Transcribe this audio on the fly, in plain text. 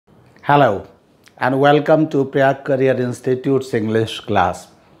Hello and welcome to Priyag Career Institute's English class.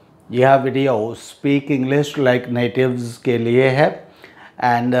 यह video speak English like natives के लिए है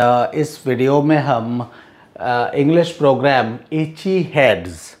and इस वीडियो में हम English programme इची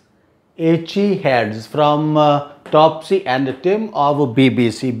heads from टॉपसी and Tim of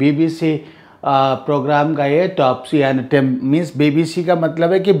BBC programme का ये टॉपसी एंड टिम मीन्स बीबीसी का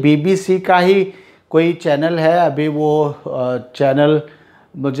मतलब है कि बीबीसी का ही कोई चैनल है. अभी वो चैनल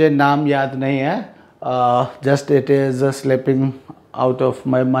मुझे नाम याद नहीं है, just it is slipping out of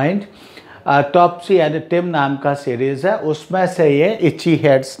my mind. टॉपसी and Tim नाम का सीरीज़ है, उसमें से ये इची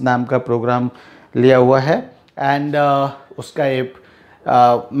हेड्स नाम का प्रोग्राम लिया हुआ है. एंड उसका एक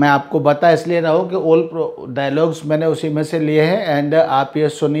मैं आपको बता इसलिए रहा हूँ कि ऑल डायलॉग्स मैंने उसी में से लिए हैं. एंड आप ये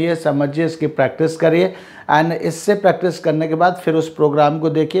सुनिए, समझिए, इसकी प्रैक्टिस करिए. एंड इससे प्रैक्टिस करने के बाद फिर उस प्रोग्राम को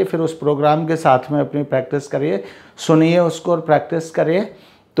देखिए, फिर उस प्रोग्राम के साथ में अपनी प्रैक्टिस करिए, सुनिए उसको और प्रैक्टिस करिए.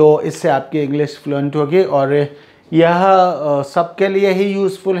 तो इससे आपकी इंग्लिश फ्लुएंट होगी. और यह सबके लिए ही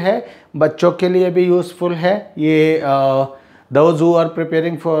यूज़फुल है, बच्चों के लिए भी यूज़फुल है. ये those who are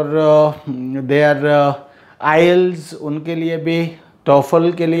preparing for their आइल्स उनके लिए भी,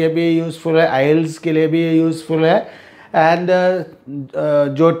 टॉफल के लिए भी यूज़फुल है, आइल्स के लिए भी यूज़फुल है. एंड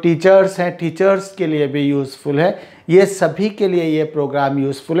जो टीचर्स हैं, टीचर्स के लिए भी यूज़फुल है. ये सभी के लिए ये प्रोग्राम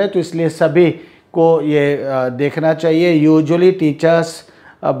यूज़फुल है, तो इसलिए सभी को ये देखना चाहिए. यूजुअली टीचर्स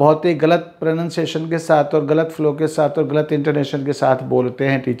बहुत ही गलत प्रोनाउंसिएशन के साथ और गलत फ्लो के साथ और गलत इंटोनेशन के साथ बोलते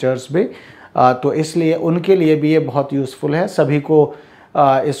हैं टीचर्स भी, तो इसलिए उनके लिए भी ये बहुत यूज़फुल है. सभी को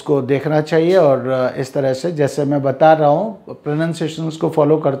इसको देखना चाहिए और इस तरह से जैसे मैं बता रहा हूँ प्रोनाउंसिएशंस को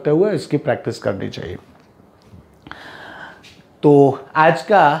फॉलो करते हुए इसकी प्रैक्टिस करनी चाहिए. तो आज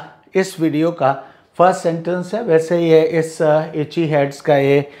का इस वीडियो का फर्स्ट सेंटेंस है. वैसे ये इस इची हेड्स का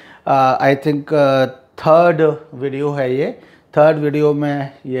ये आई थिंक थर्ड वीडियो है. ये थर्ड वीडियो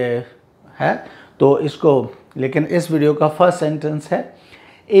में ये है, तो इसको, लेकिन इस वीडियो का फर्स्ट सेंटेंस है,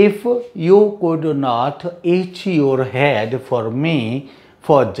 if you could not itch your head for me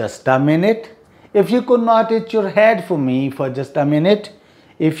for just a minute. If you could not itch your head for me for just a minute.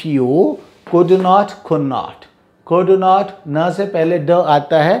 If you could not, न से पहले ड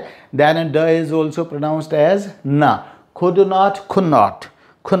आता है, then ड is also pronounced as न. could not.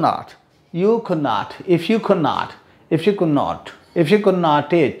 You could not. If you could not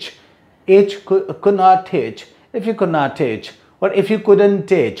teach. If you could not teach, or if you couldn't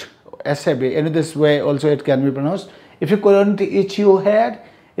teach, ऐसे भी, in this way also it can be pronounced. If you couldn't itch your head,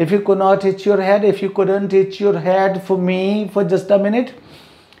 if you could not itch your head, if you couldn't itch your head for me for just a minute.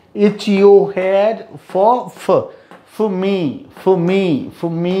 Itch your head for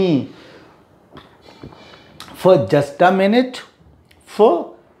me for just a minute.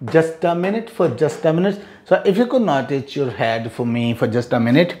 So if you could not itch your head for me for just a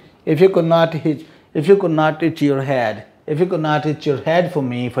minute, if you could not itch your head for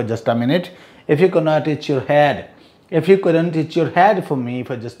me for just a minute, if you could not itch your head, if you couldn't itch your head for me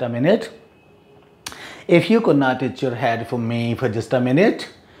for just a minute, if you could not itch your head for me for just a minute,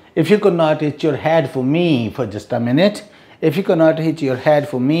 if you could not itch your head for me for just a minute, if you could not itch your head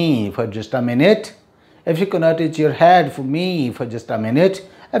for me for just a minute, if you could not itch your head for me for just a minute,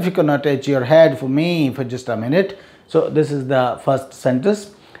 if you could not itch your head for me for just a minute. So this is the first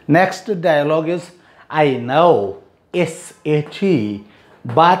sentence. Next dialogue is, I know it's itchy,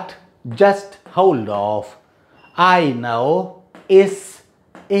 but just hold off. I know it's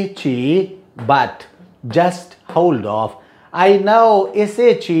itchy, but just hold off. I know it's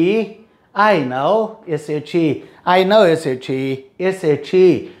itchy. I know it's itchy. I know it's itchy. It's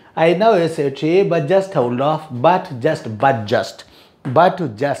itchy. I know it's itchy, but just hold off. But just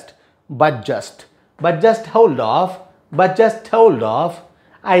hold off.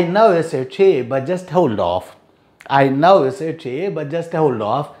 I know it's itchy, but just hold off. I know it's itchy, but just hold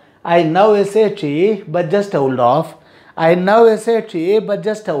off. I know it's itchy, but just hold off. I know it's itchy, but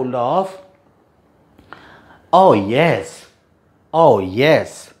just hold off. Oh yes.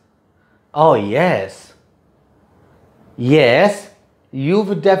 Yes,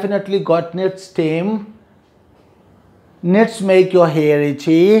 you've definitely got nits, Tim. Nits make your hair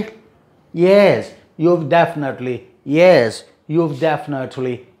itchy. Yes, you've definitely. Yes, you've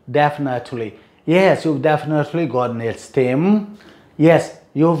definitely got nits, Tim. Yes,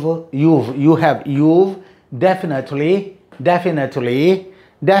 you've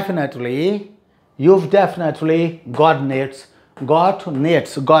definitely. You've definitely got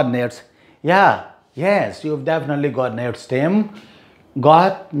nits. Yeah, yes, you've definitely got nits, Tim.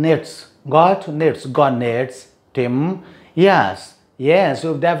 Got nits, Tim. Yes,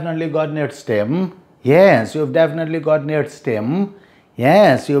 you've definitely got nits, Tim. Yes, you've definitely got nits, Tim.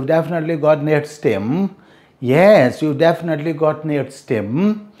 Yes, you've definitely got net stem. Yes, you've definitely got net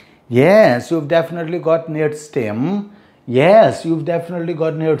stem. Yes, you've definitely got net stem. Yes, you've definitely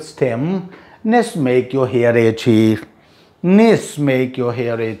got net stem. Nits make your hair itchy. Nits make your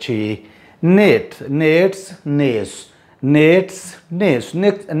hair itchy. Knit, knits, nits. Knits, knits,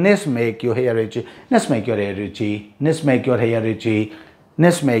 knits make your hair itchy. Knits make your hair itchy. Knits make your hair itchy.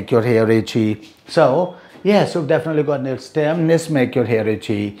 Knits make your hair itchy. So, yes, you've definitely got net stem. Knits make your hair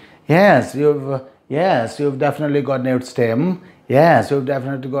itchy. Yes, you've definitely got net stem. Yes, you've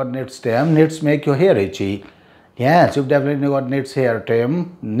definitely got net stem. Knits make your hair itchy. Yes, you've definitely got knits hair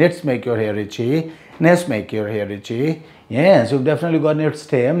stem. Knits make your hair itchy. Knits make your hair itchy. Yes, you've definitely got knit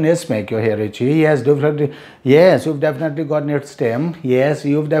stem. Knits make your hair itchy. Yes, definitely. Yes, you've definitely got knit stem. Yes,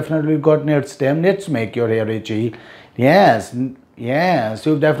 you've definitely got knit stem. Knits make your hair itchy. Yes, yes,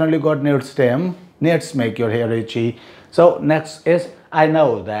 you've definitely got knit stem. Knits make your hair itchy. So next is I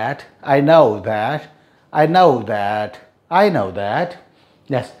know that. I know that. I know that. I know that.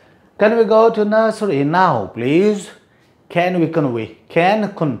 Yes. Can we go to nursery now, please? Can we? Can we?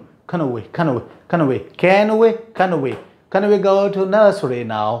 Can we? Can we? Can we? Can we? Can we? Can we go to nursery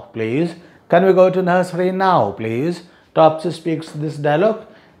now, please? Can we go to nursery now, please? Topsy speaks this dialogue.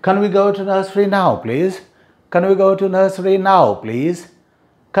 Can we go to nursery now, please? Can we go to nursery now, please?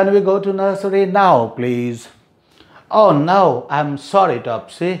 Can we go to nursery now, please? Oh no, I'm sorry,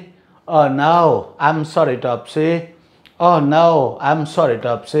 Topsy. Oh no, I'm sorry, Topsy. Oh no, I'm sorry,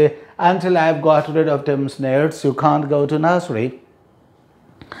 Topsy. Until I've got rid of Tim's nets, you can't go to nursery.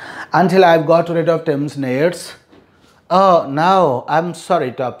 Until I've got rid of Tim's nets. Oh no, I'm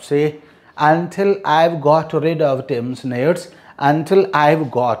sorry, Topsy. Until I've got rid of Tim's nets. Until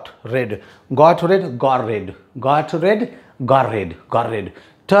I've got rid. Got rid, got rid. Got rid, got rid, got rid.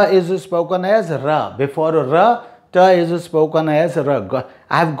 Ta is spoken as ra. Before ra, ta is spoken as ra.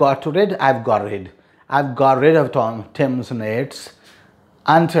 I've got rid, I've got rid. I've got rid of Tim's nets.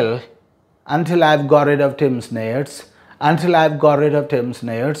 Until I've got rid of Tim's nets. Until I've got rid of Tim's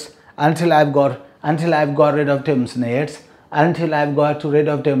nets. Until I've got rid of Tim's nets. Until I've got rid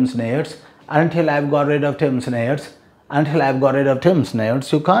of Tim's nets. Until I've got rid of Tim's nets. Until I've got rid of Tim's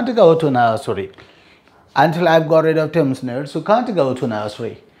nets, you can't go to nursery. Until I've got rid of Tim's nets, you can't go to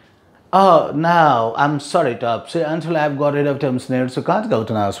nursery. Oh no, I'm sorry, Topsy. Until I've got rid of Tim's nets, you can't go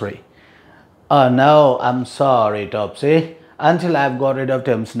to nursery. Oh no, I'm sorry, Topsy. Until I've got rid of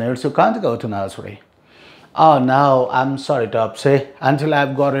Tim's nets, you can't go to nursery. Oh no, I'm sorry, Topsy. Until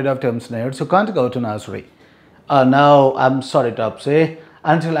I've got rid of Tim's nets, you can't go to nursery. Oh no, I'm sorry, Topsy.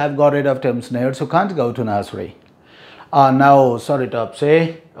 Until I've got rid of Tim's nets, you can't go to nursery. Oh no, sorry,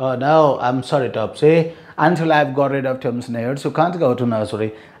 Topsy. Oh no, I'm sorry, Topsy. Until I've got rid of Tim's nets, you can't go to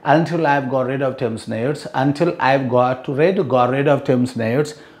nursery. Until I've got rid of Tim's nets. Until I've got rid of Tim's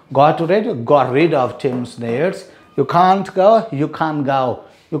nets. Got rid of Tim's nets. You can't go, you can't go.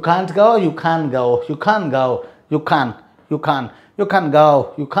 You can't go, you can't go. You can't go, you can't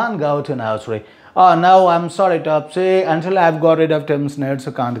go. You can't go to nursery. Oh no, I'm sorry, Topsy. Until I've got rid of Tim's nets,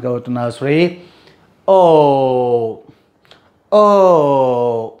 you can't go to nursery. Oh,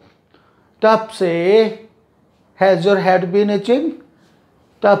 Topsy, has your head been itching?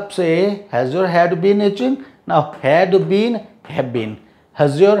 Topsy, has your head been itching? Now, had been, have been.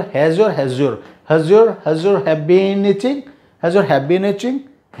 Has your have been itching? Has your have been itching?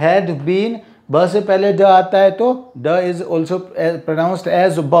 Had been, ब से पहले ड आता है तो ड is also pronounced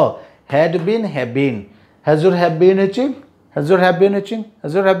as ब. Had been, have been. Has your have been itching? Has your have been itching?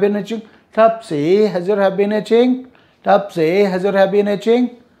 Has your have been itching? Topsy, has your have been itching? Topsy, has your have been itching?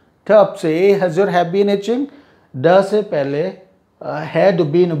 Topsy, has your have been itching? ड से पहले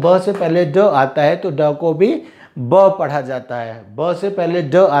had been, ब से पहले ड आता है तो ड को भी ब पढ़ा जाता है. ब से पहले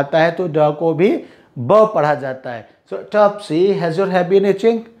ड आता है तो ड को भी ब पढ़ा जाता है. So Topsy, has your have been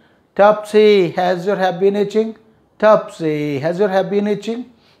itching? Topsy, has your have been itching? Topsy, has your have been itching?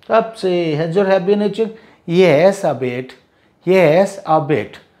 Topsy, has your have been itching? Yes, a bit. Yes, a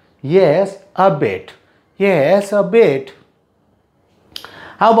bit. Yes, a bit. Yes, a bit.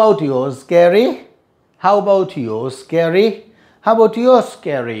 How about yours, Carrie? How about yours, Carrie? How about yours,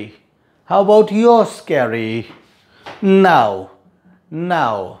 Carrie? How about yours, Carrie? No.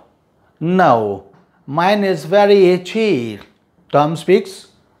 Mine is very itchy. Tom speaks.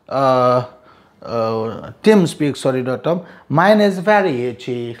 Tim speaks, sorry, not Tom. Mine is very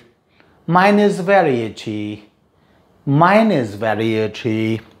itchy. Mine is very itchy. Mine is very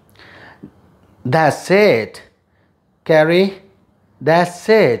itchy. That's it, Carrie. That's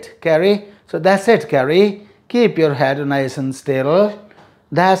it, Carrie. So that's it, Carrie. Keep your head nice and still.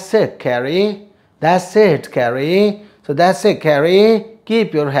 That's it, Carrie. That's it, Carrie. So that's it, Carrie.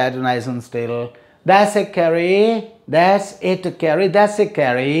 Keep your head nice and still. That's it, Carrie. That's it, Carrie. That's it,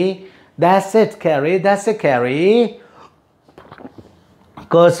 Carrie. That's it, Carrie. That's it, Carrie.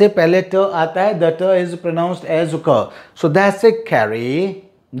 क से पहले ट आता है. The t is pronounced as क. So that's it, Carrie.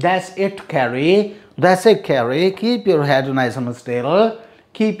 That's it, Carrie. That's it, Carrie. Keep your head nice and still.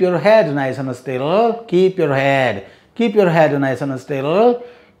 Keep your head nice and still. Keep your head. Keep your head nice and still.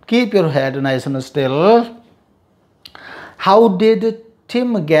 Keep your head nice and still. How did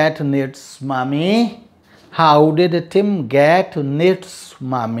Tim get knits, mommy? How did Tim get knits,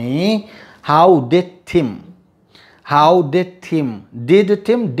 mommy? How did Tim? How did Tim? Did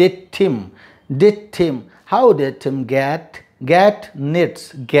Tim? Did Tim? Did Tim? How did Tim get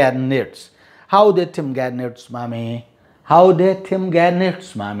knits? Get knits. How did Tim get knits, mommy? How did Tim get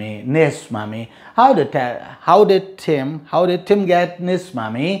knits, mommy? Knits, mommy. How did Tim get knits,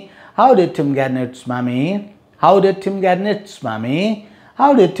 mommy? How did Tim get knits, mommy? How did Tim get knits, mommy?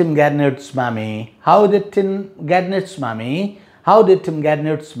 How did Tim get knits, mommy? How did Tim get knits, mommy? How did Tim get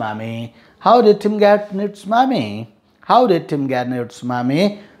knits, mommy? How did Tim get knits, mommy? How did Tim get knits,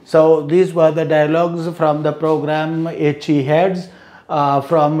 mommy? So these were the dialogues from the program Itchy Heads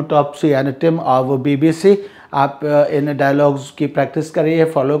from Topsy and Tim of BBC. आप इन dialogues की practice करिए,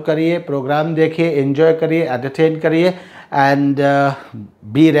 follow करिए, programme देखिए, enjoy करिए, entertain करिए and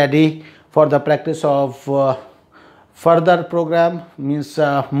be ready for the practice of further program, means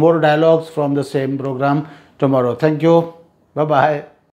more dialogues from the same program tomorrow. Thank you. Bye bye.